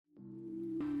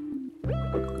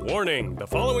Warning, the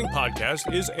following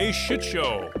podcast is a shit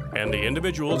show, and the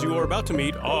individuals you are about to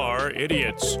meet are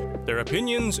idiots. Their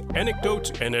opinions,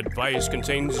 anecdotes, and advice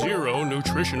contain zero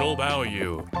nutritional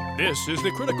value. This is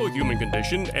the critical human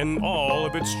condition and all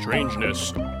of its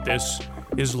strangeness. This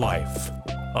is life,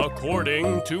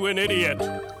 according to an idiot.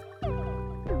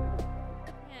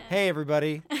 Hey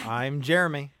everybody, I'm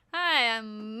Jeremy. Hi,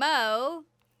 I'm Mo.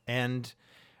 And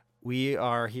we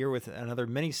are here with another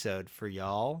mini-sode for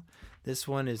y'all. This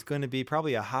one is going to be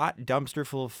probably a hot dumpster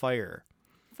full of fire.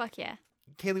 Fuck yeah.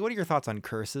 Kaylee, what are your thoughts on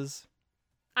curses?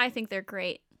 I think they're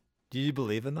great. Do you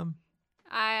believe in them?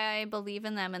 I believe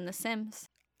in them in The Sims.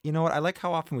 You know what? I like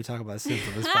how often we talk about Sims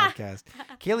on this podcast.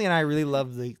 Kaylee and I really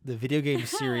love the video game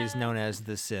series known as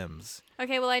The Sims.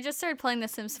 Okay, well, I just started playing The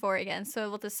Sims 4 again,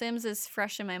 so The Sims is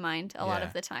fresh in my mind a lot Yeah.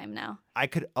 of the time now. I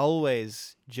could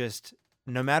always just,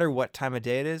 no matter what time of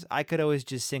day it is, I could always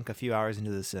just sink a few hours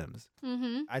into The Sims.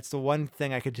 Mm-hmm. It's the one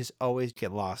thing I could just always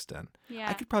get lost in. Yeah.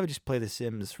 I could probably just play The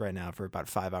Sims right now for about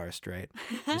 5 hours straight.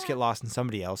 Just get lost in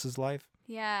somebody else's life.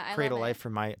 Yeah, I Create a love life it. for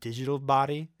my digital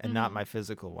body and not Mhm. my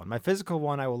physical one. My physical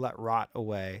one I will let rot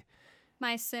away.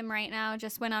 My Sim right now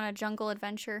just went on a jungle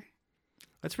adventure.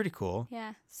 That's pretty cool.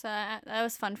 Yeah, so that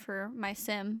was fun for my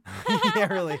Sim.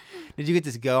 Yeah, really. Did you get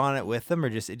to go on it with them, or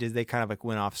did they kind of like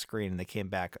went off screen and they came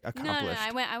back accomplished?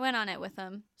 No, I went on it with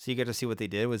them. So you got to see what they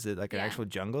did? Was it like an Yeah. actual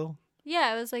jungle?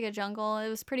 Yeah, it was like a jungle. It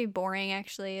was pretty boring,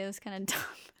 actually. It was kind of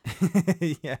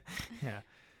dumb. Yeah.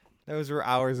 Those were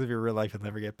hours of your real life you'll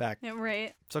never get back. Yeah,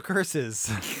 right. So curses.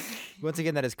 Once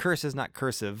again, that is curses, not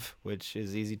cursive, which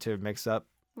is easy to mix up.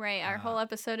 Right, our whole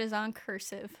episode is on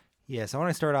cursive. Yes, I want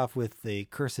to start off with the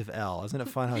cursive L. Isn't it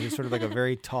fun how it's sort of like a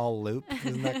very tall loop?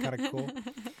 Isn't that kind of cool?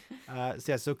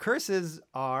 So curses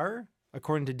are,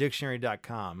 according to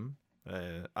dictionary.com,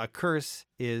 a curse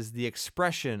is the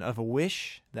expression of a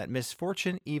wish that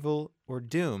misfortune, evil, or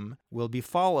doom will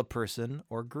befall a person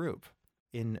or group.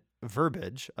 In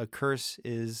verbiage, a curse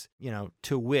is,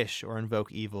 to wish or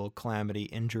invoke evil, calamity,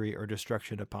 injury, or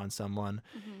destruction upon someone.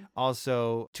 Mhm.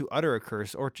 Also, to utter a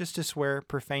curse or just to swear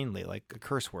profanely, like a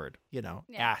curse word,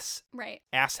 ass, Right.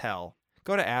 ass hell.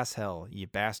 Go to ass hell, you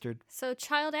bastard. So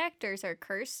child actors are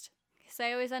cursed because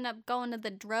they always end up going to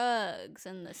the drugs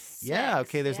and the sex. Yeah,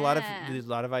 okay, there's a lot of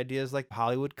Yeah. ideas like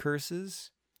Hollywood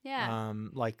curses. Yeah.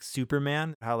 Like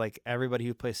Superman, how like everybody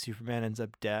who plays Superman ends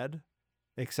up dead.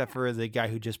 Except for the guy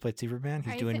who just played Superman.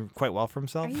 He's Are you doing quite well for Are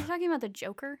himself. you talking about the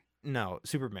Joker? No,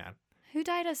 Superman. Who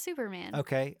died as Superman?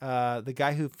 Okay, the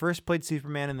guy who first played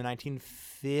Superman in the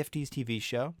 1950s TV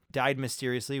show died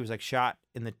mysteriously. He was like shot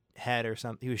in the head or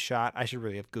something. He was shot. I should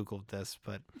really have Googled this,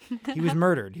 but he was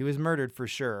murdered. He was murdered for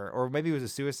sure. Or maybe it was a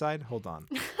suicide. Hold on.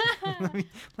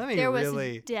 let me There was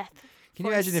really... death. Can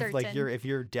you for imagine if like certain. if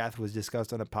your death was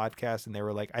discussed on a podcast and they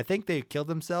were like, I think they killed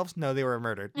themselves? No, they were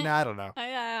murdered. No, I don't know. I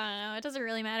don't know. It doesn't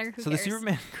really matter. Who So cares? the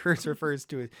Superman curse refers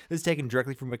to this is taken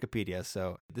directly from Wikipedia.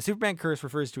 So the Superman curse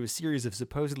refers to a series of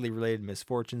supposedly related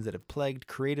misfortunes that have plagued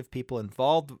creative people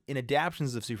involved in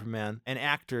adaptations of Superman and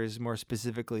actors more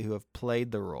specifically who have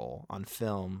played the role on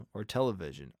film or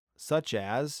television, such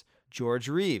as George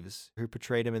Reeves, who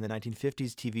portrayed him in the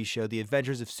 1950s TV show The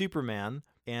Adventures of Superman,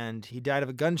 and he died of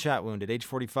a gunshot wound at age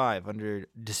 45 under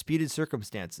disputed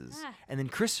circumstances. Ah. And then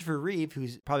Christopher Reeve,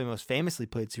 who's probably most famously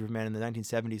played Superman in the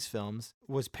 1970s films,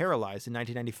 was paralyzed in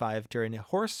 1995 during a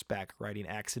horseback riding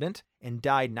accident and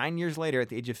died 9 years later at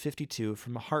the age of 52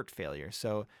 from a heart failure.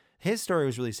 So his story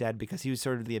was really sad because he was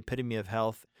sort of the epitome of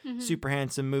health, Mhm. super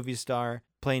handsome movie star,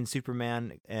 playing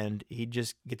Superman, and he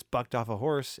just gets bucked off a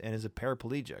horse and is a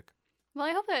paraplegic. Well,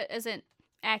 I hope that isn't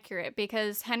accurate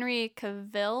because Henry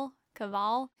Cavill,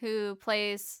 who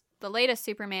plays the latest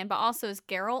Superman, but also is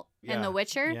Geralt in Yeah, The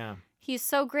Witcher, Yeah. he's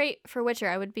so great for Witcher.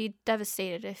 I would be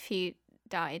devastated if he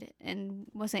died and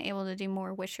wasn't able to do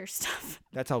more Witcher stuff.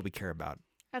 That's all we care about.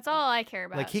 That's all I care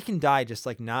about. Like, he can die just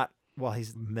like not while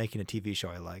he's making a TV show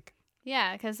I like.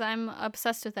 Yeah, because I'm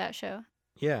obsessed with that show.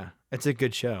 Yeah. It's a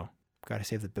good show. Gotta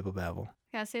save the Bibble Babble.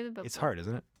 Gotta say the book. It's hard,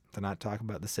 isn't it? To not talk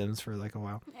about The Sims for like a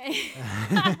while.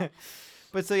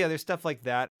 But so yeah, there's stuff like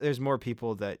that. There's more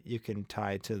people that you can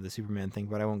tie to the Superman thing,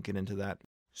 but I won't get into that.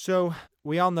 So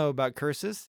we all know about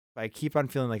curses. I keep on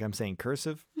feeling like I'm saying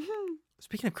cursive.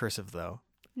 Speaking of cursive, though.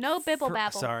 No bibble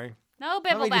babble. Sorry. No Let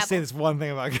bibble me just say babble. this one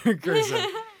thing about cursive.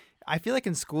 I feel like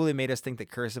in school they made us think that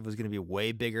cursive was going to be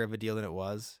way bigger of a deal than it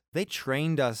was. They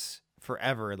trained us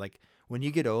forever. Like, when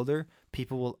you get older,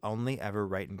 people will only ever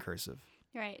write in cursive.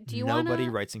 Right. Do you Nobody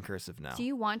wanna, writes in cursive now. Do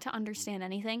you want to understand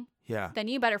anything? Yeah. Then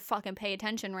you better fucking pay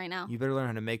attention right now. You better learn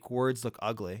how to make words look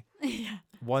ugly. Yeah.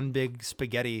 One big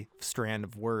spaghetti strand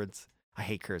of words. I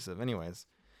hate cursive. Anyways.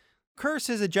 Curse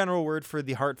is a general word for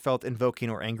the heartfelt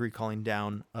invoking or angry calling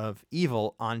down of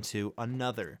evil onto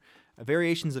another.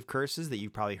 Variations of curses that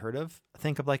you've probably heard of,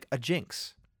 think of like a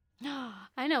jinx.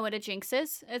 I know what a jinx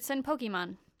is. It's in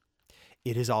Pokemon.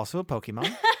 It is also a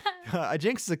Pokemon. A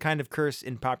jinx is a kind of curse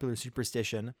in popular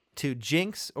superstition. To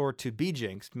jinx or to be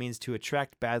jinxed means to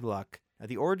attract bad luck.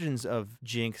 The origins of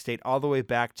jinx date all the way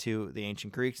back to the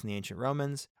ancient Greeks and the ancient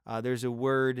Romans. There's a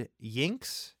word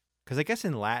yinx, because I guess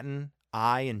in Latin,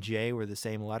 I and J were the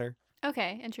same letter.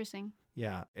 Okay, interesting.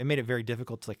 Yeah, it made it very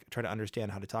difficult to try to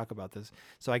understand how to talk about this.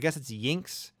 So I guess it's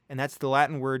yinx, and that's the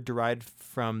Latin word derived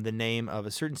from the name of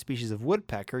a certain species of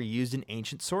woodpecker used in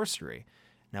ancient sorcery.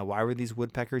 Now, why were these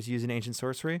woodpeckers used in ancient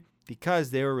sorcery?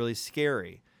 Because they were really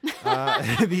scary.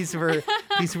 These were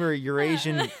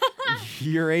Eurasian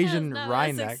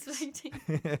wrynecks.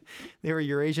 They were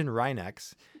Eurasian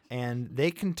wrynecks, and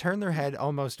they can turn their head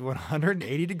almost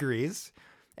 180 degrees.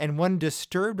 And when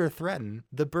disturbed or threatened,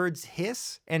 the birds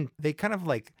hiss, and they kind of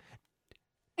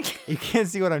you can't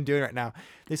see what I'm doing right now.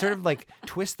 They sort of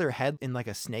twist their head in like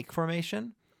a snake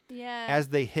formation as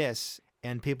they hiss,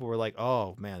 and people were like,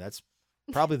 oh man, that's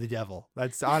probably the devil.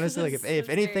 That's honestly if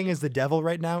anything is the devil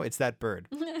right now, it's that bird.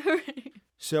 Right.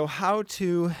 So how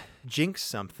to jinx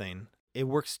something? It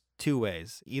works two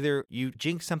ways. Either you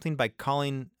jinx something by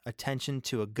calling attention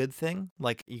to a good thing,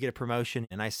 like you get a promotion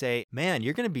and I say, man,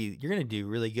 you're going to do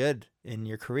really good in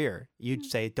your career. You'd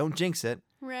say, don't jinx it.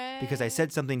 Right. Because I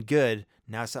said something good,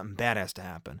 now something bad has to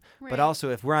happen. Right. But also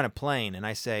if we're on a plane and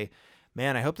I say,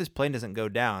 man, I hope this plane doesn't go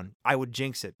down, I would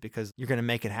jinx it because you're going to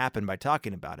make it happen by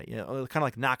talking about it. Kind of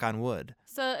like knock on wood.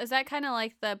 So is that kind of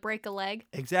like the break a leg?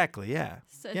 Exactly, yeah.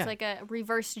 So it's like a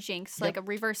reverse jinx, like a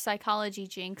reverse psychology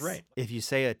jinx. Right. If you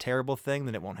say a terrible thing,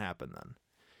 then it won't happen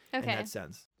then. Okay. In that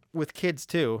sense. With kids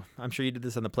too, I'm sure you did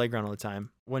this on the playground all the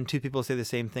time. When two people say the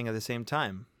same thing at the same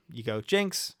time, you go,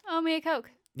 jinx. Owe me a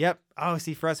Coke. Yep. Oh,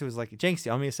 see, for us, it was like, jinx,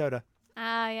 owe me a soda.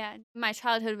 Yeah. My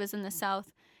childhood was in the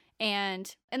South.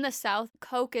 And in the South,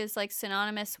 Coke is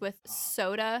synonymous with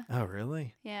soda. Oh,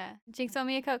 really? Yeah. Jinx, owe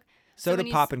me a Coke. Soda,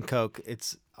 pop, and Coke,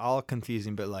 it's all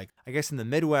confusing, but I guess in the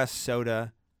Midwest,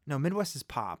 Midwest is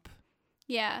pop.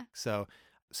 Yeah. So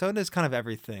soda is kind of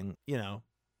everything,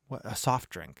 a soft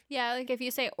drink. Yeah, if you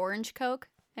say orange Coke,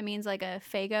 it means a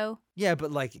Faygo. Yeah,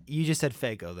 but you just said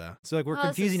Faygo, though. So we're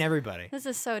confusing everybody. This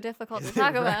is so difficult to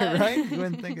talk about. Right? You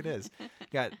wouldn't think it is.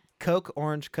 Got Coke,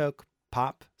 orange Coke,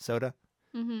 pop, soda,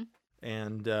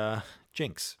 and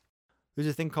jinx. There's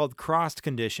a thing called crossed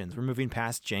conditions. We're moving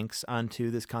past jinx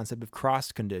onto this concept of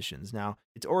crossed conditions. Now,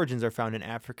 its origins are found in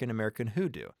African American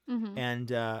hoodoo.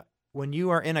 And when you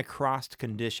are in a crossed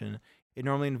condition, it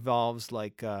normally involves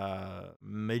a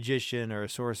magician or a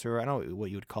sorcerer. I don't know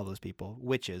what you would call those people.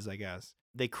 Witches, I guess.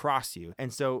 They cross you.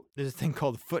 And so there's a thing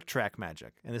called foot track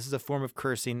magic. And this is a form of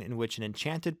cursing in which an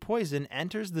enchanted poison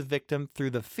enters the victim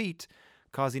through the feet,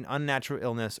 causing unnatural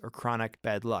illness or chronic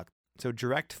bad luck. So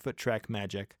direct foot track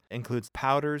magic includes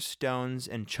powders, stones,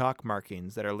 and chalk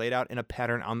markings that are laid out in a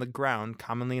pattern on the ground,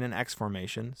 commonly in an X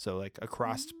formation, so a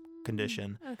crossed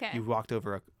condition. Okay. You've walked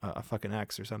over a fucking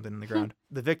X or something in the ground.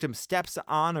 The victim steps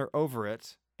on or over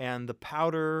it, and the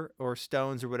powder or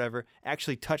stones or whatever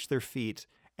actually touch their feet,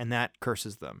 and that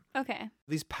curses them. Okay.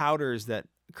 These powders that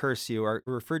curse you are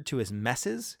referred to as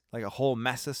messes, like a whole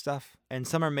mess of stuff. And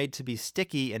some are made to be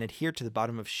sticky and adhere to the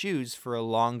bottom of shoes for a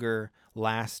longer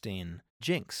lasting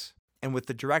jinx. And with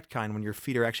the direct kind, when your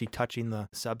feet are actually touching the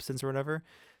substance or whatever,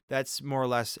 that's more or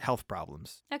less health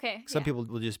problems. Okay. Some people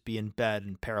will just be in bed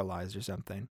and paralyzed or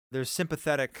something. There's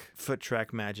sympathetic foot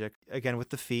track magic. Again, with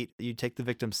the feet, you take the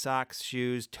victim's socks,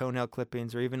 shoes, toenail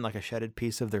clippings, or even a shedded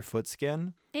piece of their foot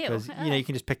skin. Ew. Because, you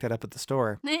can just pick that up at the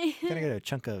store. You gotta get a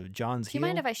chunk of John's heel. Do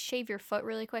you mind if I shave your foot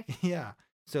really quick? Yeah.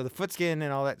 So the foot skin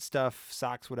and all that stuff,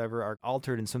 socks, whatever, are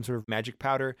altered in some sort of magic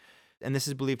powder. And this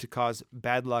is believed to cause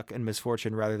bad luck and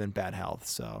misfortune rather than bad health.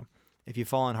 So if you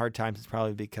fall on hard times, it's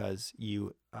probably because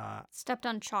you... stepped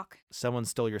on chalk. Someone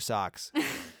stole your socks.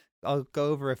 I'll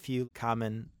go over a few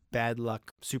common bad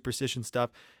luck superstition stuff.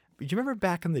 Do you remember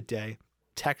back in the day,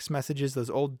 text messages, those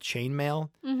old chainmail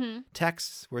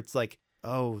texts where it's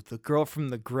oh, the girl from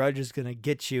The Grudge is going to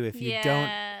get you if you don't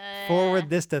forward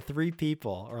this to 3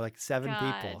 people or 7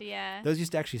 people. Yeah. Those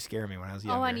used to actually scare me when I was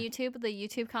younger. Oh, on YouTube, the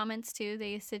YouTube comments too, they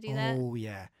used to do that. Oh,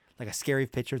 yeah. A scary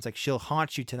picture. It's she'll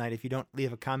haunt you tonight if you don't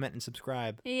leave a comment and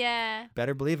subscribe. Yeah.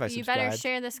 Better believe I subscribed. You better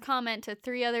share this comment to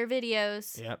 3 other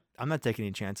videos. Yep. I'm not taking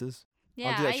any chances.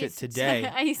 Yeah, I'll do that shit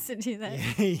today. I used to do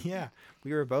that. Yeah.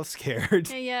 We were both scared.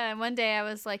 Yeah. And one day I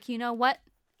was like, you know what?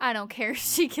 I don't care if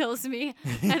she kills me.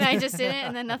 And I just did it,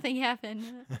 and then nothing happened.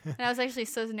 And I was actually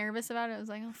so nervous about it. I was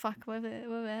like, oh, fuck, what if it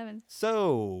happens?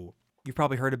 So, You've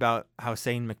probably heard about how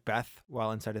saying Macbeth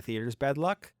while inside a theater is bad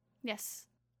luck. Yes.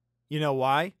 You know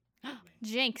why?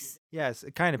 Jinx. Yes,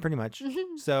 kind of, pretty much.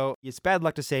 So it's bad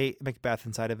luck to say Macbeth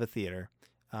inside of a theater,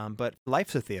 but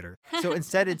life's a theater. So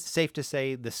instead, it's safe to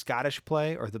say the Scottish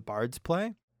play or the Bard's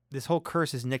play. This whole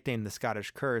curse is nicknamed the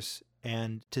Scottish Curse.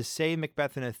 And to say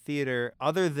Macbeth in a theater,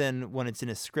 other than when it's in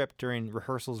a script during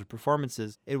rehearsals or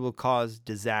performances, it will cause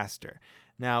disaster.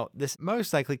 Now, this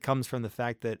most likely comes from the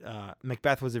fact that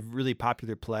Macbeth was a really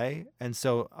popular play, and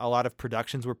so a lot of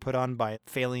productions were put on by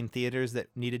failing theaters that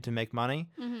needed to make money.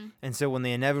 Mm-hmm. And so when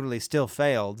they inevitably still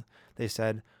failed, they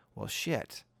said, well,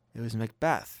 shit, it was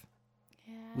Macbeth.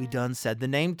 Yeah. We done said the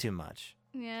name too much.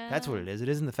 Yeah. That's what it is. It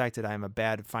isn't the fact that I'm a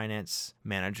bad finance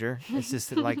manager. It's just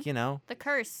that, like, you know, The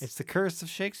curse. it's the curse of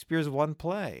Shakespeare's one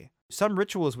play. Some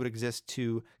rituals would exist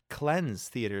to cleanse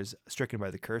theaters stricken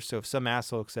by the curse. So if some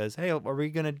asshole says, hey, are we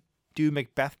going to do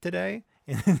Macbeth today?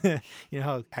 You know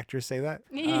how actors say that?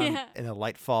 Yeah. And the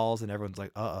light falls and everyone's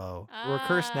like, uh-oh, we're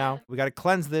cursed now. We got to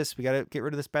cleanse this. We got to get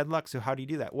rid of this bad luck. So how do you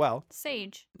do that? Well,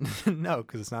 Sage. no,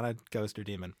 because it's not a ghost or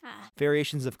demon. Ah.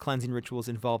 Variations of cleansing rituals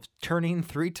involve turning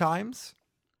 3 times.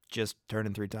 Just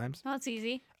turning 3 times. Well, it's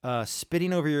easy.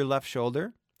 Spitting over your left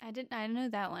shoulder. I know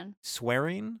that one.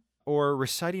 Swearing. Or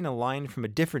reciting a line from a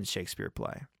different Shakespeare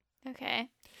play. Okay.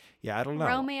 Yeah, I don't know.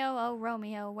 Romeo, oh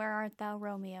Romeo, where art thou,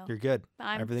 Romeo? You're good.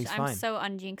 I'm Everything's fine. so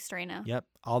unjinxed right now. Yep.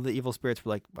 All the evil spirits were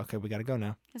like, okay, we got to go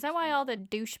now. Is that why all the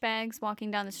douchebags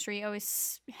walking down the street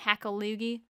always hack a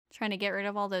loogie, trying to get rid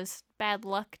of all those bad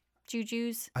luck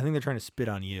jujus? I think they're trying to spit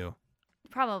on you.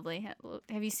 Probably.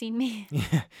 Have you seen me?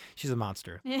 Yeah, she's a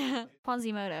monster. Yeah.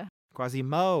 Quasimodo.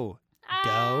 Quasimo.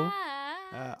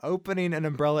 Ah. Opening an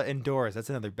umbrella indoors. That's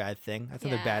another bad thing. That's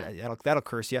another bad. That'll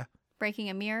curse you. Breaking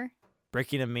a mirror.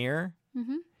 Breaking a mirror.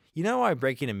 Mm-hmm. You know why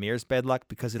breaking a mirror is bad luck?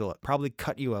 Because it'll probably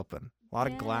cut you open. A lot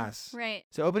of glass. Right.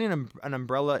 So opening an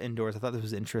umbrella indoors, I thought this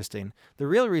was interesting. The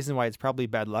real reason why it's probably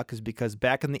bad luck is because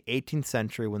back in the 18th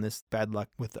century, when this bad luck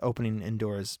with the opening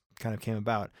indoors kind of came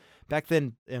about, back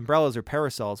then umbrellas or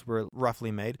parasols were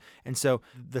roughly made. And so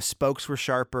the spokes were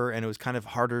sharper and it was kind of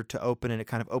harder to open and it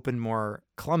kind of opened more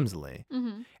clumsily.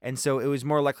 Mm-hmm. And so it was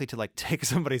more likely to like take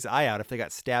somebody's eye out if they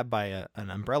got stabbed by an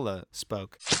umbrella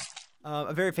spoke.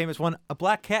 A very famous one, a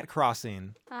black cat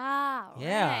crossing. Ah,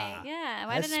 Yeah. right. Yeah.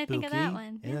 Why That's didn't I think of that spooky.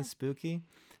 one? Isn't that spooky?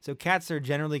 So cats are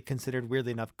generally considered,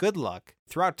 weirdly enough, good luck.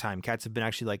 Throughout time, cats have been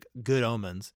actually like good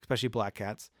omens, especially black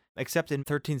cats. Except in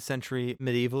 13th century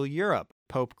medieval Europe,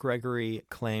 Pope Gregory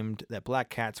claimed that black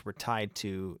cats were tied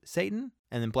to Satan,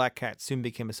 and then black cats soon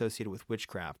became associated with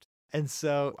witchcraft. And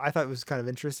so I thought it was kind of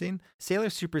interesting. Sailor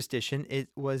superstition, it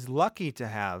was lucky to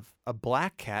have a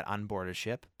black cat on board a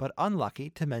ship, but unlucky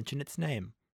to mention its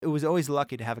name. It was always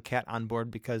lucky to have a cat on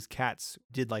board because cats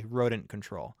did like rodent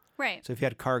control. Right. So if you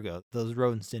had cargo, those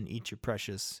rodents didn't eat your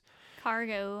precious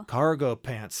Cargo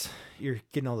pants. You're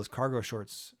getting all those cargo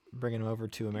shorts, bringing them over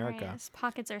to America. Yes,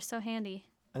 pockets are so handy.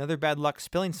 Another bad luck,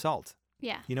 spilling salt.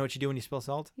 Yeah. You know what you do when you spill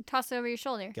salt? You toss it over your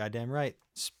shoulder. Goddamn right.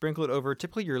 Sprinkle it over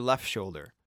typically your left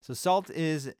shoulder. So salt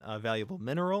is a valuable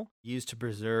mineral used to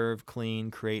preserve, clean,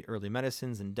 create early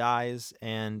medicines and dyes,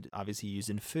 and obviously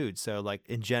used in food. So like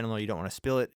in general, you don't want to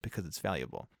spill it because it's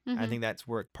valuable. I think that's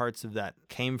where parts of that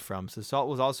came from. So salt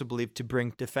was also believed to bring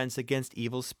defense against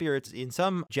evil spirits. In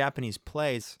some Japanese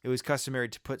plays, it was customary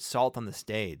to put salt on the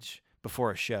stage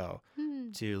before a show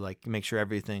to like make sure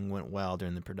everything went well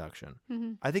during the production.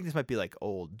 I think this might be like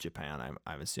old Japan,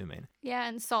 I'm assuming. Yeah,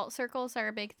 and salt circles are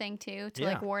a big thing too. To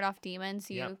like ward off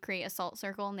demons, you create a salt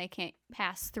circle and they can't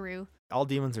pass through. All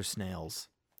demons are snails.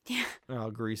 Yeah. They're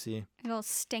all greasy. It'll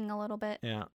sting a little bit.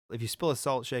 Yeah. If you spill a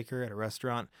salt shaker at a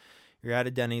restaurant, you're at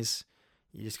a Denny's,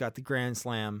 you just got the Grand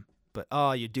Slam, but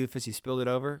oh, you doofus, you spilled it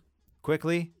over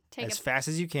quickly, as fast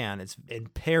as you can. It's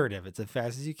imperative. It's as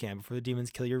fast as you can before the demons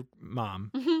kill your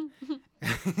mom,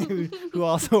 who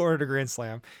also ordered a Grand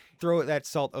Slam. Throw that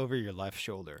salt over your left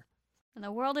shoulder. And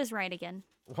the world is right again.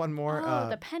 One more. Oh,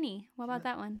 the penny. What about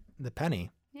that one? The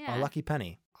penny. Yeah. A lucky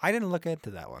penny. I didn't look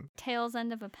into that one. Tail's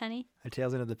end of a penny? A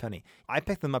tail's end of the penny. I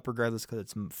picked them up regardless because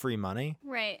it's free money.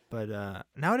 Right. But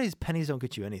nowadays, pennies don't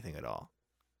get you anything at all.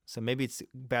 So maybe it's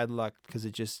bad luck because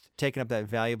it's just taking up that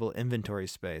valuable inventory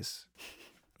space,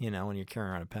 you know, when you're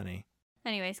carrying around a penny.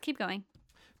 Anyways, keep going.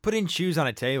 Putting shoes on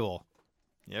a table.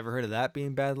 You ever heard of that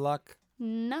being bad luck?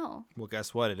 No. Well,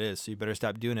 guess what it is, so you better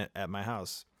stop doing it at my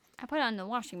house. I put it on the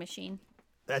washing machine.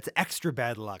 That's extra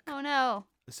bad luck. Oh, no.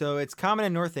 So it's common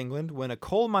in North England when a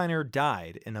coal miner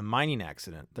died in a mining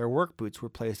accident, their work boots were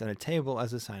placed on a table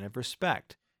as a sign of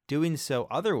respect. Doing so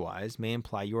otherwise may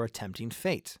imply you are tempting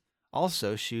fate.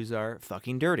 Also, shoes are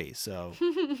fucking dirty, so,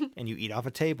 and you eat off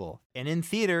a table. And in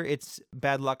theater, it's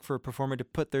bad luck for a performer to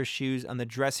put their shoes on the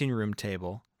dressing room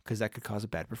table because that could cause a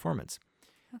bad performance.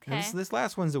 Okay. And this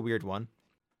last one's a weird one.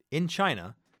 In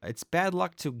China, it's bad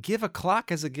luck to give a clock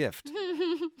as a gift.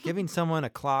 Giving someone a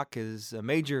clock is a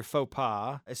major faux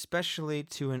pas, especially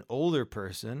to an older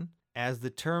person, as the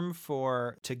term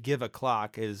for to give a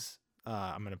clock is,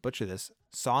 I'm going to butcher this,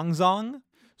 songzong.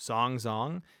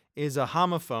 Songzong is a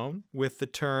homophone with the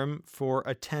term for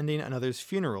attending another's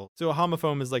funeral. So a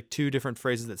homophone is like two different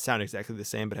phrases that sound exactly the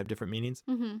same but have different meanings.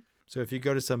 Mm-hmm. So if you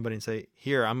go to somebody and say,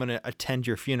 here, I'm going to attend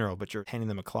your funeral, but you're handing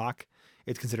them a clock,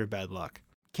 it's considered bad luck.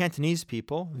 Cantonese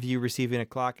people view receiving a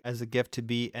clock as a gift to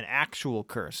be an actual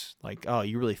curse. Like, oh,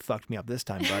 you really fucked me up this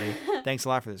time, buddy. Thanks a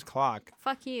lot for this clock.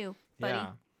 Fuck you, buddy. Yeah.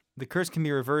 The curse can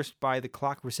be reversed by the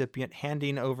clock recipient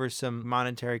handing over some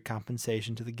monetary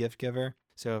compensation to the gift giver.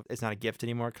 So it's not a gift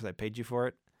anymore because I paid you for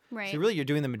it. Right. So really, you're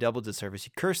doing them a double disservice.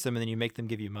 You curse them and then you make them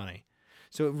give you money.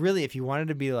 So really, if you wanted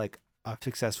to be like a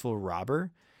successful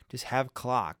robber, just have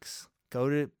clocks. Go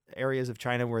to areas of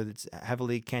China where it's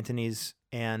heavily Cantonese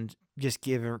and just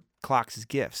give her clocks as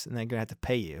gifts. And they're going to have to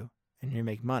pay you and you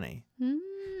make money.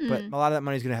 But a lot of that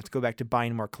money is going to have to go back to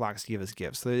buying more clocks to give as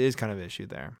gifts. So it is kind of an issue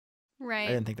there. Right.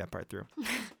 I didn't think that part through.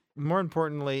 More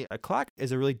importantly, a clock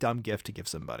is a really dumb gift to give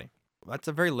somebody. That's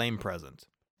a very lame present.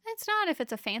 It's not if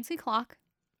it's a fancy clock.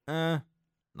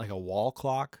 Like a wall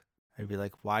clock. I'd be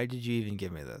like, why did you even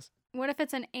give me this? What if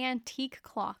it's an antique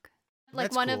clock? Like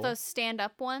That's one cool. of those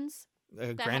stand-up ones?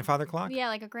 A That- grandfather clock? Yeah,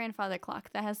 like a grandfather clock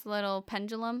that has the little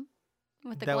pendulum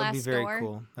with the that glass would be very door.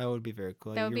 cool. That would be very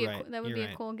cool. That would You're be right. that would You're be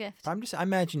right. a cool gift. I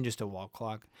imagine just a wall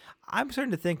clock. I'm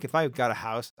starting to think if I got a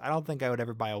house, I don't think I would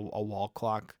ever buy a wall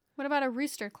clock. What about a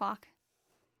rooster clock?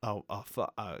 Oh,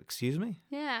 excuse me?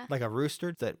 Yeah. Like a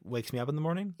rooster that wakes me up in the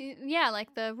morning? Yeah,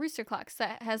 like the rooster clocks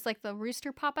that has like the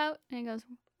rooster pop out and it goes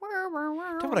whir, whir,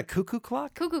 whir. Talk about a cuckoo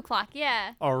clock? Cuckoo clock,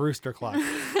 yeah. Oh, a rooster clock.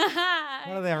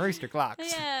 One of them rooster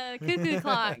clocks. Yeah, cuckoo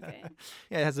clock.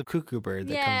 Yeah, it has a cuckoo bird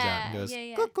that comes out and goes,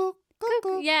 yeah. cuckoo, Cuckoo.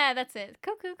 cuckoo. Yeah, that's it.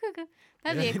 Cuckoo, cuckoo.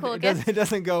 That'd be a cool it gift. It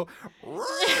doesn't go, It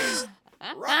goes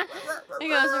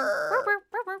whir, whir,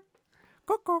 whir, whir.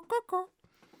 cuckoo, cuckoo.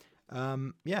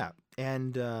 Yeah.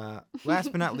 And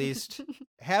last but not least,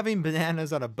 having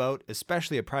bananas on a boat,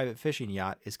 especially a private fishing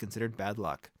yacht, is considered bad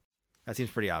luck. That seems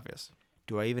pretty obvious.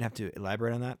 Do I even have to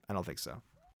elaborate on that? I don't think so.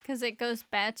 Because it goes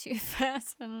bad too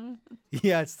fast.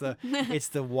 Yeah, it's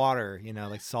the water,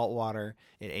 like salt water.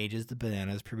 It ages the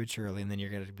bananas prematurely, and then you're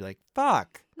going to be like,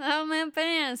 fuck. Oh, my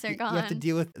bananas are gone. You have to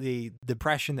deal with the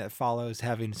depression that follows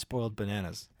having spoiled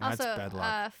bananas. And Also, that's bad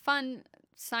luck. fun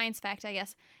science fact, I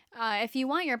guess. If you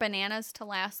want your bananas to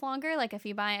last longer, like if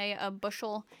you buy a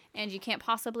bushel and you can't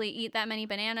possibly eat that many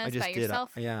bananas by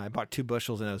yourself. I bought 2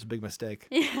 bushels and it was a big mistake.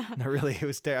 Yeah. No, really, it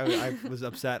was. I was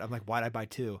upset. I'm like, why'd I buy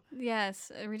 2?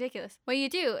 Yes, ridiculous. What you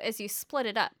do is you split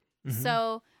it up. Mm-hmm.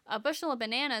 So a bushel of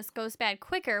bananas goes bad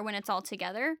quicker when it's all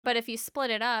together. But if you split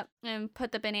it up and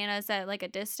put the bananas at like a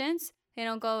distance, they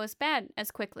don't go as bad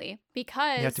as quickly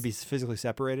because You have to be physically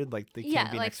separated, like they can't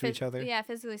be next to each other. Yeah,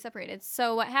 physically separated.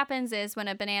 So what happens is when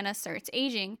a banana starts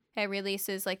aging, it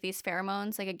releases like these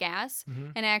pheromones, like a gas,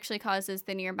 Mhm. and it actually causes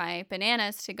the nearby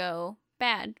bananas to go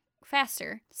bad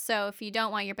faster. So if you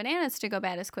don't want your bananas to go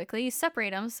bad as quickly, you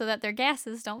separate them so that their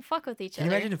gases don't fuck with each Can you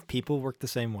other. imagine if people work the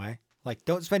same way? Like,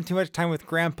 don't spend too much time with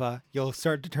Grandpa. You'll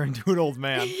start to turn into an old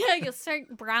man. Yeah, you'll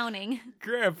start browning.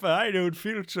 Grandpa, I don't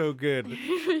feel so good.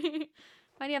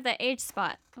 Why do you have that age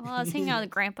spot? Well, I was hanging out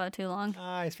with Grandpa too long.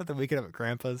 I spent the weekend up at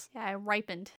Grandpa's. Yeah, I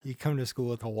ripened. You come to school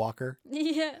with a walker.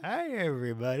 Yeah. Hi,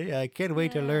 everybody. I can't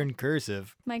wait to learn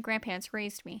cursive. My grandparents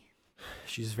raised me.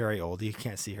 She's very old. You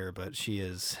can't see her, but she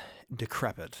is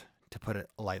decrepit, to put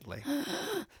it lightly.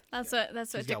 That's what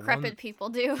She's got decrepit one- people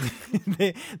do.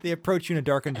 they approach you in a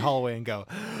darkened hallway and go,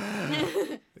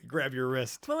 grab your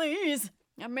wrist. Please.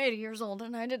 I'm 80 years old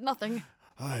and I did nothing.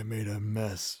 I made a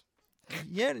mess.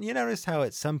 Yeah, you notice how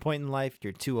at some point in life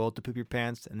you're too old to poop your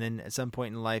pants, and then at some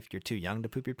point in life you're too young to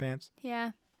poop your pants?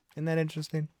 Yeah. Isn't that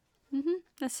interesting?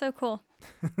 That's so cool.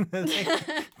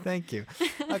 Thank you.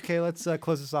 Okay, let's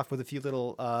close this off with a few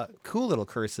little cool little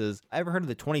curses. Ever heard of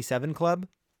the 27 Club?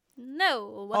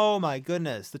 No. Oh my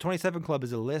goodness. The 27 Club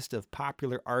is a list of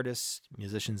popular artists,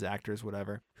 musicians, actors,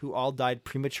 whatever, who all died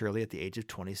prematurely at the age of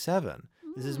 27.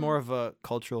 This is more of a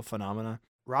cultural phenomena.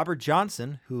 Robert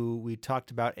Johnson, who we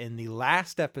talked about in the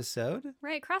last episode,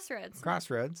 Right,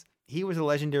 Crossroads, he was a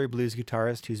legendary blues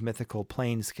guitarist whose mythical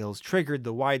playing skills triggered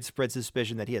the widespread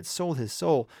suspicion that he had sold his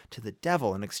soul to the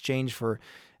devil in exchange for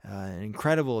an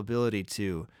incredible ability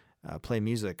to play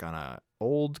music on a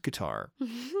old guitar.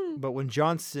 But when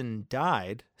Johnson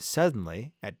died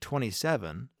suddenly at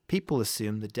 27, people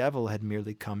assumed the devil had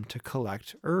merely come to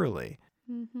collect early.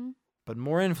 Mm-hmm. But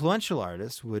more influential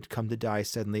artists would come to die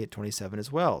suddenly at 27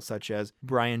 as well, such as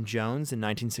Brian Jones in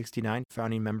 1969,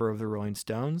 founding member of the Rolling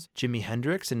Stones, Jimi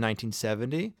Hendrix in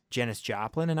 1970, Janis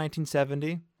Joplin in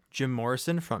 1970, Jim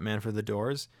Morrison, frontman for The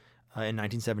Doors, in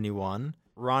 1971,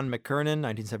 Ron McKernan,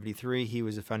 1973, he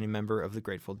was a founding member of the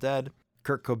Grateful Dead,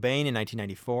 Kurt Cobain in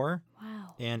 1994,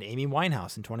 Wow. and Amy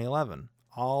Winehouse in 2011.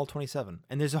 All 27.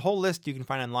 And there's a whole list you can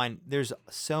find online. There's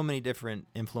so many different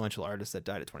influential artists that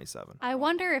died at 27. I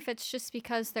wonder if it's just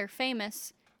because they're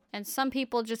famous and some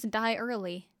people just die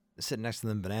early. Sitting next to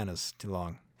them bananas too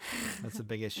long. That's a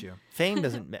big issue. Fame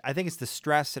doesn't, I think it's the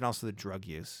stress and also the drug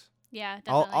use. Yeah,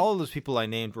 definitely. All of those people I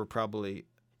named were probably,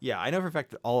 I know for a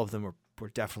fact that all of them were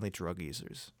definitely drug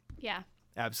users. Yeah.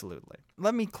 Absolutely.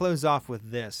 Let me close off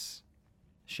with this.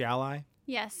 Shall I?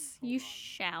 Yes, you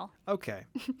shall. Okay.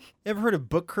 Ever heard of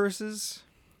book curses?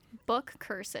 Book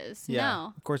curses. Yeah.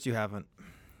 No. Of course you haven't,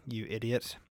 you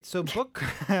idiot. So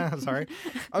sorry.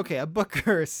 Okay, a book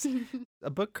curse. A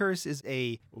book curse is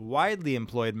a widely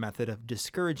employed method of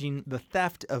discouraging the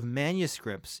theft of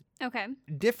manuscripts. Okay.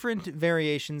 Different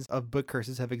variations of book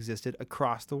curses have existed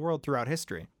across the world throughout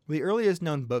history. The earliest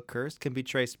known book curse can be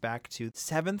traced back to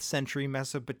 7th century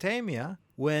Mesopotamia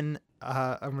when,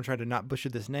 I'm going to try to not butcher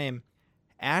this name,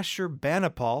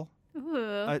 Ashurbanipal,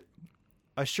 Ooh.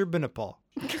 Ashurbanipal,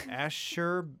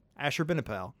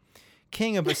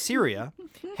 king of Assyria,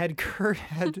 had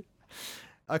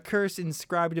a curse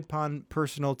inscribed upon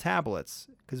personal tablets,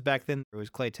 because back then it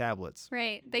was clay tablets.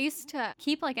 Right. They used to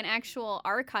keep like an actual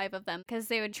archive of them because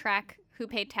they would track who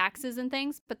paid taxes and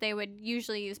things, but they would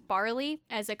usually use barley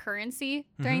as a currency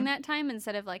during that time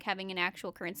instead of like having an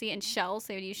actual currency, and shells.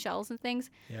 They would use shells and things.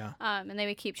 Yeah. And they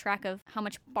would keep track of how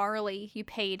much barley you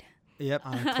paid. Yep,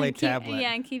 on a clay tablet.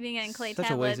 Yeah, and keeping it in clay tablets.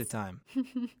 Such a waste of time.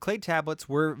 Clay tablets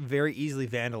were very easily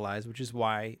vandalized, which is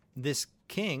why this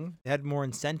king had more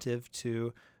incentive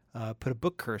to put a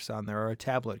book curse on there, or a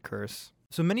tablet curse.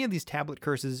 So many of these tablet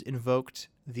curses invoked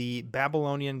the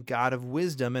Babylonian god of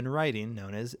wisdom and writing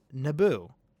known as Nabu,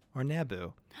 or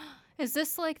Nabu. Is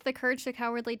this like the Courage the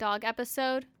Cowardly Dog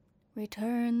episode?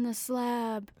 Return the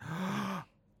slab.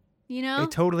 You know?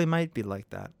 It totally might be like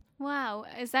that. Wow.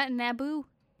 Is that Nabu?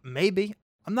 Maybe.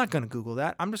 I'm not going to Google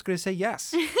that. I'm just going to say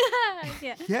yes.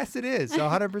 Yeah. Yes, it is.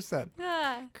 100%.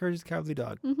 Ah. Courage the Cowardly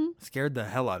Dog. Mm-hmm. Scared the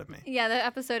hell out of me. Yeah, the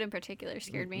episode in particular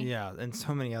scared me. Yeah, and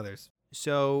so many others.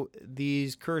 So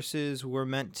these curses were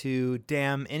meant to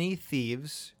damn any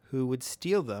thieves who would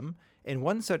steal them, and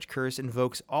one such curse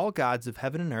invokes all gods of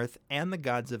heaven and earth and the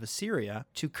gods of Assyria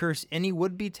to curse any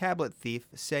would-be tablet thief,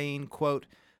 saying, quote,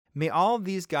 "May all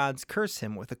these gods curse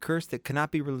him with a curse that cannot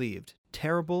be relieved,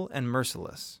 terrible and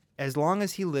merciless. As long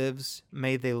as he lives,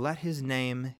 may they let his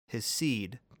name, his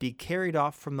seed, be carried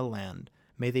off from the land.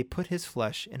 May they put his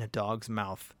flesh in a dog's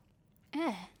mouth."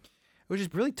 Which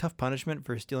is really tough punishment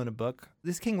for stealing a book.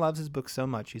 This king loves his book so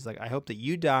much. He's like, I hope that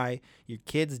you die, your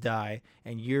kids die,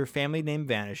 and your family name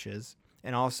vanishes.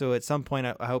 And also, at some point,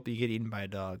 I hope you get eaten by a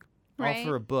dog. Right. All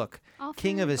for a book. All for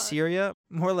King a of book. Assyria,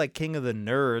 more like king of the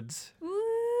nerds.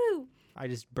 Woo! I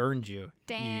just burned you. You've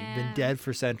been Damn. dead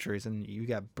for centuries, and you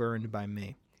got burned by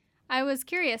me. I was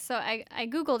curious, so I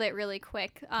Googled it really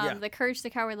quick. Yeah. The Courage the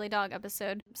Cowardly Dog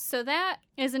episode. So that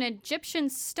is an Egyptian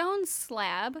stone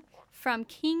slab from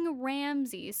King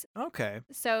Ramses. Okay.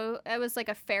 So it was like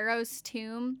a pharaoh's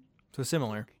tomb. So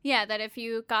similar. Yeah, that if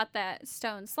you got that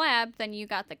stone slab, then you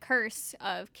got the curse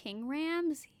of King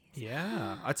Ramses.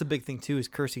 Yeah. That's a big thing, too, is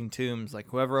cursing tombs. Like,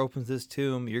 whoever opens this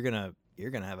tomb, you're gonna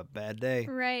have a bad day.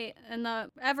 Right, and the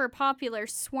ever popular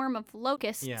swarm of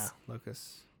locusts. Yeah,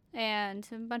 locusts. And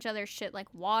a bunch of other shit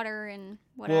like water and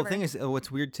whatever. Well, the thing is,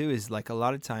 what's weird too is like a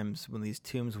lot of times when these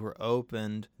tombs were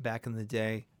opened back in the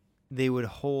day, they would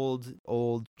hold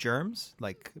old germs.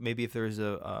 Like maybe if there was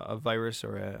a virus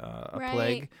or a Right.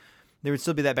 plague, there would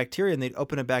still be that bacteria, and they'd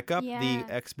open it back up. Yeah.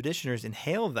 The expeditioners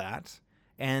inhale that,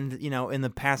 and in the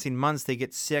passing months they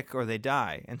get sick or they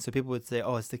die. And so people would say,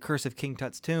 "Oh, it's the curse of King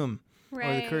Tut's tomb, or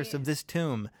the curse of this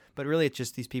tomb." But really, it's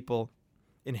just these people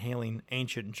inhaling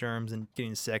ancient germs and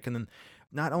getting sick. And then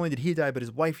not only did he die, but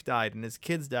his wife died and his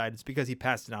kids died. It's because he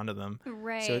passed it on to them.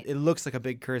 Right. So it looks like a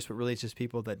big curse, but really it's just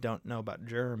people that don't know about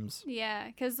germs. Yeah,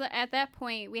 because at that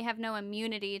point we have no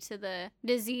immunity to the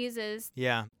diseases.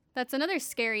 Yeah. That's another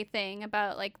scary thing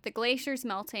about like the glaciers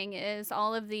melting is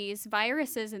all of these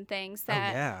viruses and things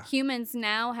that yeah. humans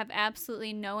now have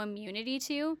absolutely no immunity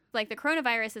to. Like the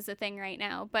coronavirus is a thing right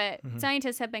now, but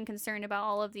scientists have been concerned about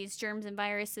all of these germs and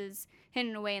viruses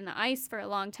hidden away in the ice for a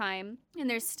long time. And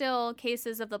there's still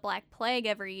cases of the Black Plague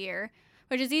every year,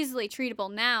 which is easily treatable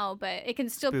now, but it can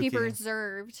still be Spooky.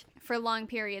 preserved for long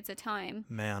periods of time.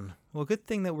 Man. Well, good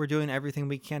thing that we're doing everything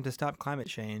we can to stop climate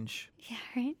change. Yeah,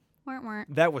 right?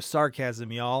 Weren't. That was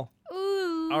sarcasm, y'all.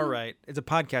 Ooh. All right. It's a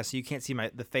podcast, so you can't see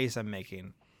the face I'm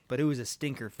making. But it was a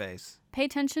stinker face. Pay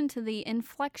attention to the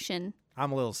inflection.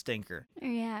 I'm a little stinker.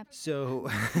 Yeah. So,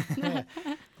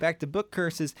 back to book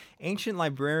curses. Ancient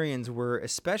librarians were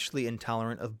especially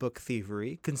intolerant of book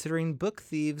thievery, considering book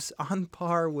thieves on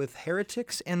par with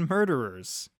heretics and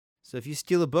murderers. So if you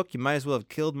steal a book, you might as well have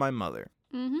killed my mother.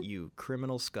 Mm-hmm. You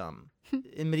criminal scum.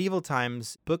 In medieval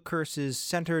times, book curses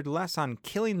centered less on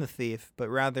killing the thief, but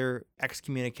rather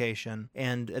excommunication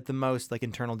and at the most like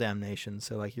internal damnation.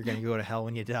 So like you're going to go to hell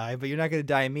when you die, but you're not going to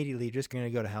die immediately. You're just going to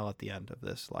go to hell at the end of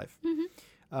this life.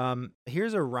 Mm-hmm.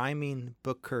 Here's a rhyming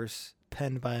book curse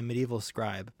penned by a medieval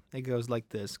scribe. It goes like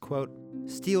this, quote,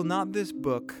 "Steal not this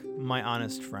book, my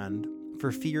honest friend,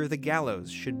 for fear the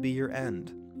gallows should be your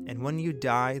end. And when you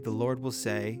die, the Lord will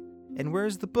say, and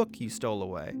where's the book you stole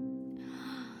away?"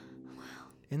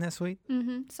 Isn't that sweet?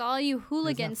 Mm-hmm. So all you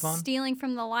hooligans fun? stealing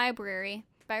from the library,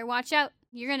 better watch out.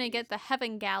 You're going to get the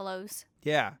heaven gallows.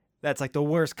 Yeah, that's like the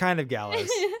worst kind of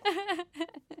gallows.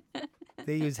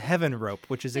 They use heaven rope,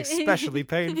 which is especially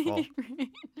painful.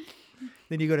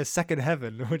 Then you go to second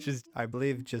heaven, which is, I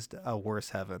believe, just a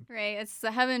worse heaven. Right, it's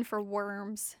the heaven for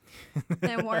worms.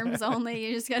 And worms only.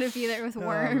 You just got to be there with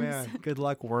worms. Oh, man. Good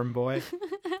luck, worm boy.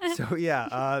 So,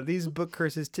 yeah, these book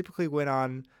curses typically went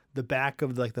on the back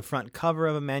of like the front cover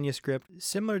of a manuscript,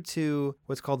 similar to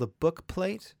what's called a book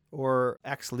plate or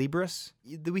ex libris.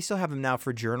 We still have them now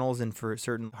for journals and for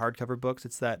certain hardcover books.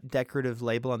 It's that decorative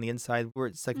label on the inside where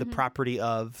it's like the property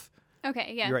of...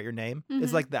 Okay, yeah. You write your name.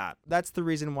 It's like that. That's the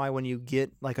reason why when you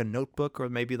get like a notebook or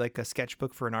maybe like a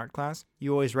sketchbook for an art class,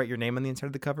 you always write your name on the inside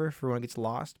of the cover for when it gets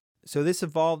lost. So this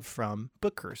evolved from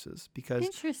book curses because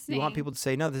Interesting. you want people to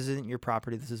say, no, this isn't your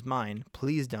property. This is mine.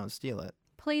 Please don't steal it.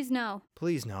 Please no.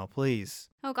 Please no, please.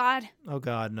 Oh, God. Oh,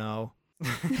 God, no.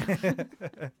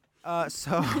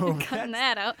 So Cutting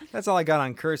that out. that's all I got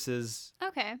on curses.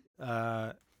 Okay.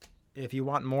 If you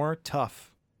want more,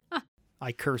 tough.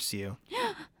 I curse you.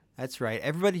 That's right.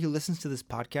 Everybody who listens to this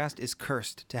podcast is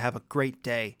cursed to have a great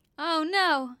day. Oh,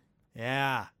 no.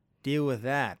 Yeah, deal with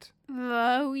that.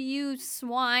 Oh, you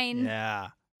swine. Yeah.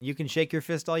 You can shake your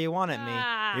fist all you want at me.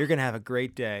 Ah. You're going to have a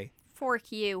great day.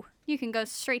 Fork you. You can go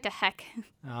straight to heck.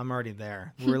 I'm already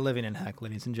there. We're living in heck,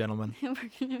 ladies and gentlemen.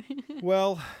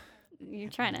 Well, You're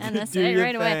trying to end this do your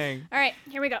right away. thing. All right,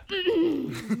 here we go.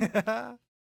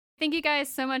 Thank you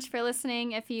guys so much for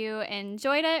listening. If you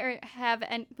enjoyed it or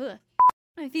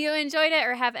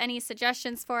have any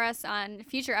suggestions for us on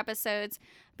future episodes,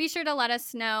 be sure to let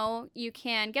us know. You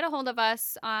can get a hold of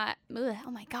us on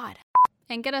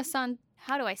and get us on,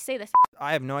 how do I say this?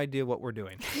 I have no idea what we're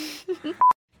doing.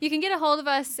 You can get a hold of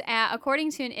us at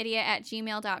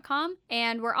accordingtoanidiot@gmail.com.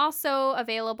 And we're also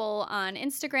available on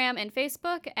Instagram and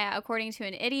Facebook at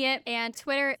accordingtoanidiot and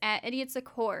Twitter at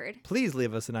idiotsaccord. Please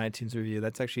leave us an iTunes review.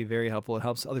 That's actually very helpful. It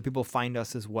helps other people find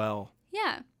us as well.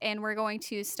 Yeah, and we're going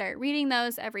to start reading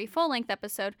those every full-length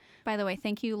episode. By the way,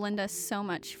 thank you, Linda, so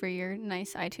much for your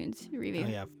nice iTunes review. Oh,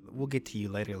 yeah. We'll get to you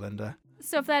later, Linda.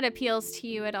 So if that appeals to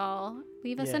you at all,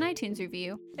 leave us an iTunes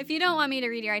review. If you don't want me to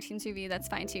read your iTunes review, that's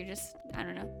fine too. Just, I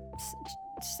don't know,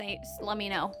 let me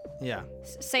know. Yeah.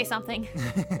 Say something.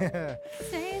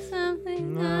 Say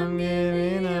something. I'm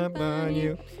giving up on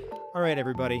you. All right,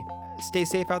 everybody. Stay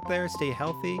safe out there. Stay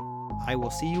healthy. I will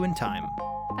see you in time.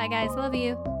 Bye, guys. Love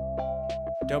you.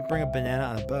 Don't bring a banana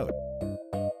on a boat.